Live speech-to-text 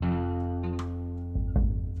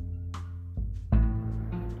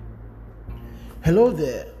Hello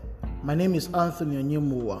there, my name is Anthony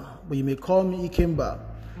Onyemuwa, but you may call me Ikemba,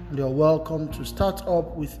 and you are welcome to Start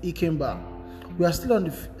Up with Ikemba. We are still on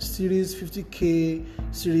the series 50K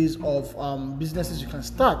series of businesses you can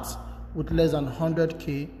start with less than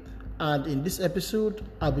 100K, and in this episode,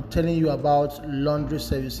 I'll be telling you about laundry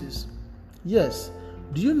services. Yes,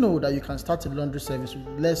 do you know that you can start a laundry service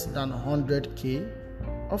with less than 100K?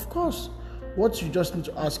 Of course. What you just need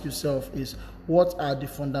to ask yourself is, what are the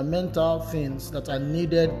fundamental things that are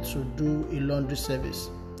needed to do a laundry service?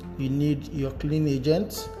 You need your clean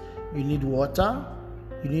agent, you need water,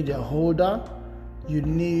 you need a holder, you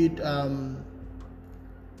need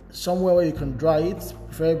somewhere where you can dry it,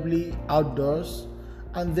 preferably outdoors,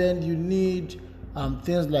 and then you need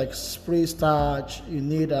things like spray starch, you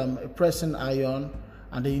need a pressing iron,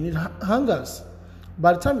 and then you need hangers.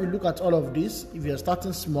 By the time you look at all of this, if you're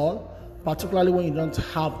starting small, particularly when you don't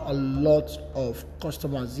have a lot of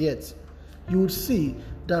customers yet, you would see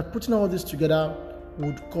that putting all this together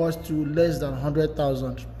would cost you less than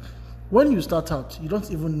 100,000. When you start out, you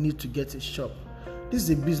don't even need to get a shop. This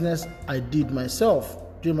is a business I did myself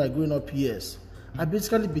during my growing up years. I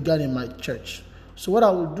basically began in my church. So what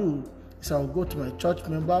I will do is I will go to my church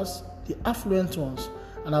members, the affluent ones,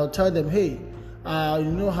 and I will tell them, hey,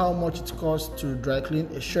 you know how much it costs to dry clean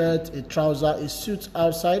a shirt, a trouser, a suit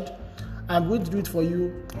outside? I'm going to do it for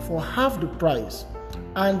you for half the price.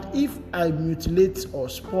 And if I mutilate or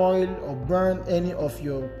spoil or burn any of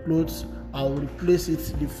your clothes, I'll replace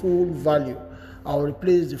it the full value. I'll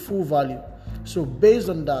replace the full value. So based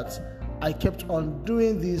on that, I kept on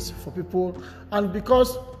doing this for people. And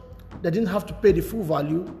because they didn't have to pay the full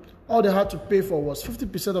value, all they had to pay for was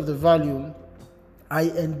 50% of the value, I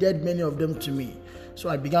endeared many of them to me. So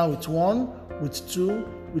I began with 1, with 2,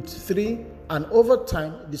 with 3, and over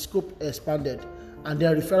time, the scope expanded, and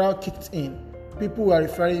their referral kicked in. People were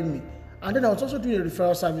referring me. And then I was also doing a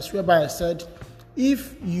referral service whereby I said,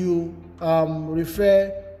 if you refer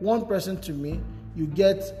one person to me, you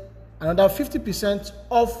get another 50%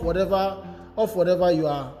 off whatever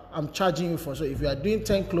I'm charging you for. So if you are doing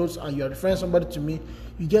 10 clothes and you are referring somebody to me,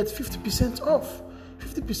 you get 50% off.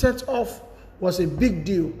 50% off was a big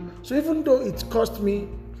deal. So even though it cost me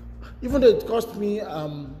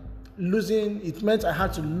losing, it meant I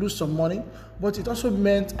had to lose some money, but it also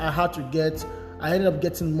meant I ended up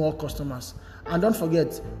getting more customers. And don't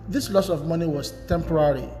forget, this loss of money was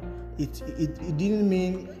temporary. It didn't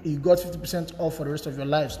mean you got 50% off for the rest of your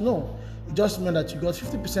lives. No, it just meant that you got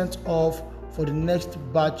 50% off for the next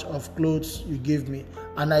batch of clothes you gave me.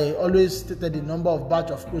 And I always stated the number of batch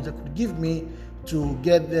of clothes they could give me to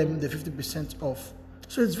get them the 50% off.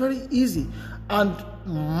 So it's very easy. And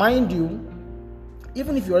mind you,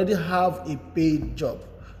 even if you already have a paid job,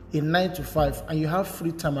 a 9 to 5, and you have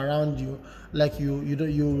free time around you, like you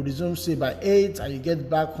resume say by 8 and you get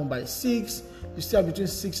back home by 6, you stay between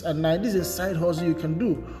 6 and 9. This is a side hustle you can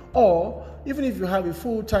do. Or even if you have a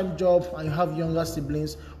full-time job and you have younger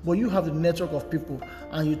siblings, but you have the network of people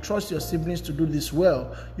and you trust your siblings to do this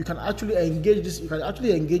well, you can actually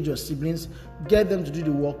engage your siblings, get them to do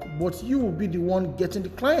the work, but you will be the one getting the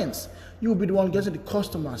clients. You will be the one getting the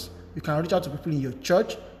customers. You can reach out to people in your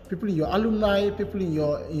church, people in your alumni, people in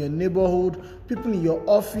your neighborhood, people in your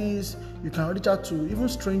office. You can reach out to even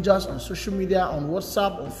strangers on social media, on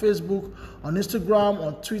WhatsApp, on Facebook, on Instagram,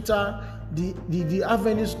 on Twitter. The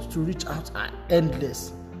avenues to reach out are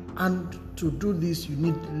endless. And to do this, you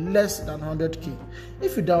need less than 100K.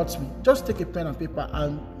 If you doubt me, just take a pen and paper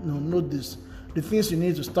and note this. The things you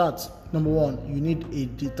need to start. Number 1, you need a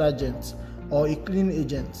detergent or a cleaning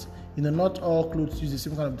agent. Not all clothes use the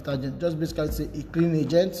same kind of detergent. Just basically say a clean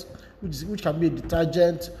agent, which can be a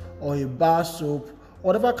detergent or a bar soap,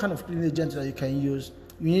 whatever kind of clean agent that you can use.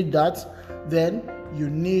 You need that. Then you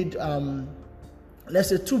need, let's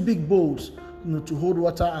say, 2 big bowls, to hold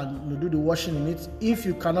water and do the washing in it. If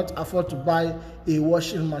you cannot afford to buy a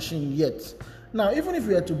washing machine yet. Now, even if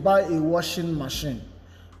you were to buy a washing machine,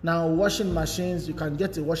 washing machines, you can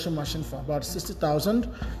get a washing machine for about 60,000.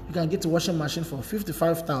 You can get a washing machine for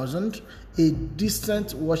 55,000, a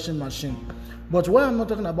decent washing machine. But why I'm not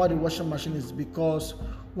talking about the washing machine is because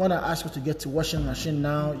when I ask you to get a washing machine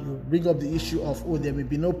now, you bring up the issue of, there may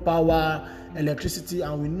be no power, electricity,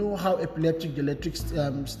 and we know how epileptic the electric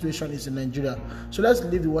situation is in Nigeria. So let's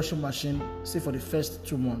leave the washing machine, say, for the first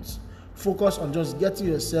 2 months. Focus on just getting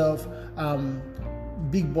yourself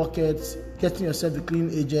big buckets, getting yourself the clean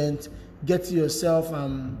agent, getting yourself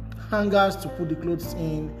hangers to put the clothes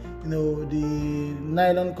in, the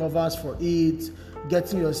nylon covers for it,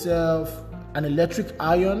 getting yourself an electric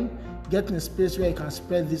iron, getting a space where you can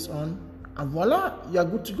spread this on, and voila, you are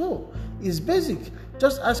good to go. It's basic.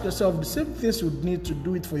 Just ask yourself the same things you would need to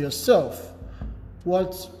do it for yourself.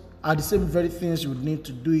 What are the same very things you would need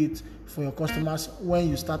to do it for your customers when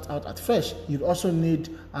you start out at fresh? You'd also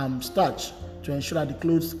need starch to ensure that the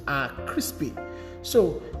clothes are crispy.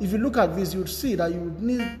 So if you look at this, you would see that you would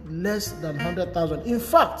need less than 100,000. In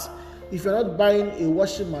fact, if you're not buying a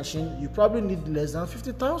washing machine, you probably need less than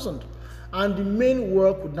 50,000. And the main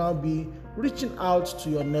work would now be reaching out to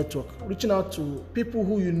your network, reaching out to people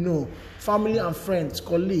who you know, family and friends,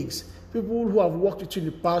 colleagues, people who have worked with you in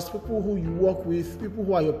the past, people who you work with, people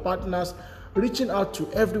who are your partners, reaching out to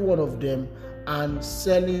every one of them and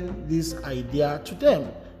selling this idea to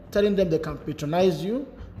them, telling them they can patronize you,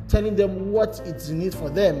 telling them what it's in it for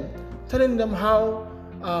them, telling them how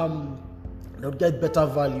they'll get better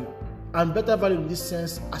value. And better value in this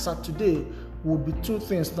sense, as of today, would be two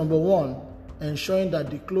things. Number one, ensuring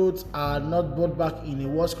that the clothes are not brought back in a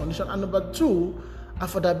worse condition. And number two,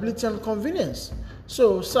 affordability and convenience.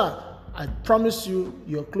 So, sir, I promise you,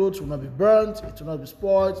 your clothes will not be burnt, it will not be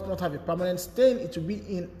spoiled, it will not have a permanent stain, it will be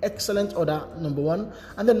in excellent order, number one.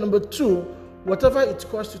 And then number two, whatever it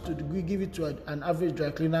costs you to give it to an average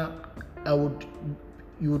dry cleaner,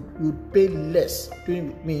 you would pay less doing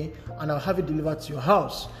it with me, and I'll have it delivered to your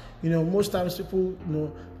house. Most times people,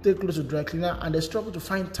 take clothes to dry cleaner and they struggle to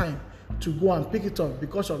find time to go and pick it up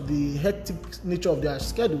because of the hectic nature of their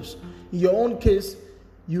schedules. In your own case,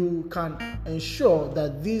 you can ensure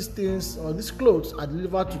that these things or these clothes are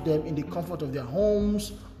delivered to them in the comfort of their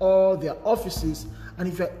homes or their offices. And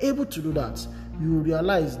if you're able to do that, you will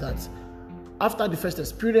realize that after the first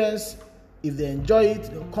experience, if they enjoy it,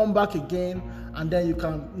 they'll come back again, and then you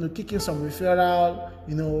can kick in some referral,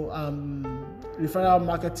 referral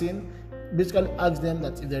marketing. Basically ask them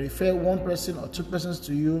that if they refer one person or two persons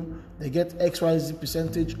to you, they get XYZ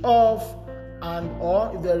percentage off,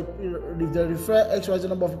 or if they refer XYZ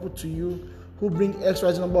number of people to you who bring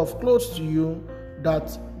XYZ number of clothes to you,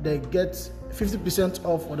 that they get 50%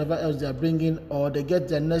 off whatever else they are bringing, or they get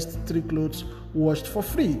their next 3 clothes washed for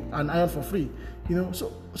free and ironed for free.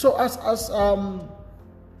 So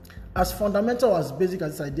as fundamental, as basic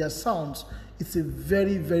as this idea sounds, it's a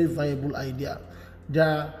very, very viable idea.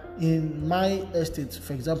 In my estate,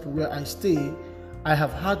 for example, where I stay, I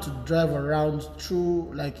have had to drive around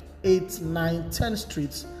through like 8, 9, 10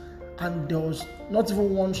 streets, and there was not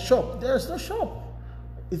even one shop. There's no shop.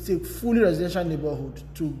 It's a fully residential neighborhood.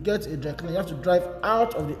 To get a dry cleaner, you have to drive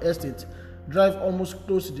out of the estate, drive almost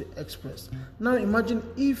close to the express. Now imagine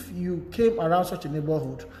if you came around such a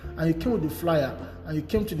neighborhood and you came with the flyer and you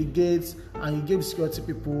came to the gates and you gave the security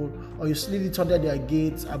people, or you slid it under their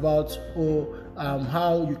gates about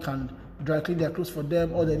how you can dry clean their clothes for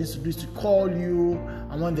them. All they need to do is to call you,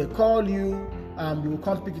 and when they call you, you will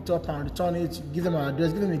come pick it up and return it, give them an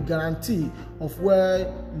address, give them a guarantee of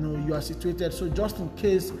where you are situated. So just in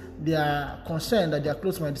case they are concerned that their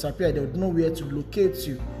clothes might disappear, they would know where to locate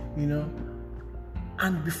you,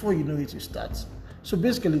 and before you know it, you start. So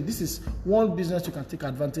basically, this is one business you can take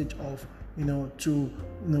advantage of, to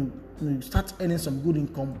start earning some good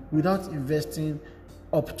income without investing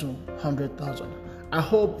up to 100,000. I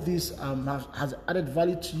hope this has added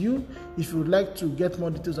value to you. If you would like to get more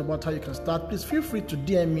details about how you can start, please feel free to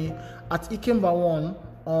DM me at Ikemba1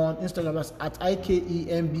 on Instagram. That's at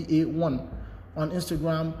IKEMBA1 on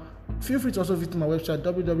Instagram. Feel free to also visit my website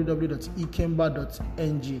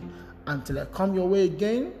www.ikemba.ng. Until I come your way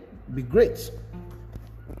again, be great.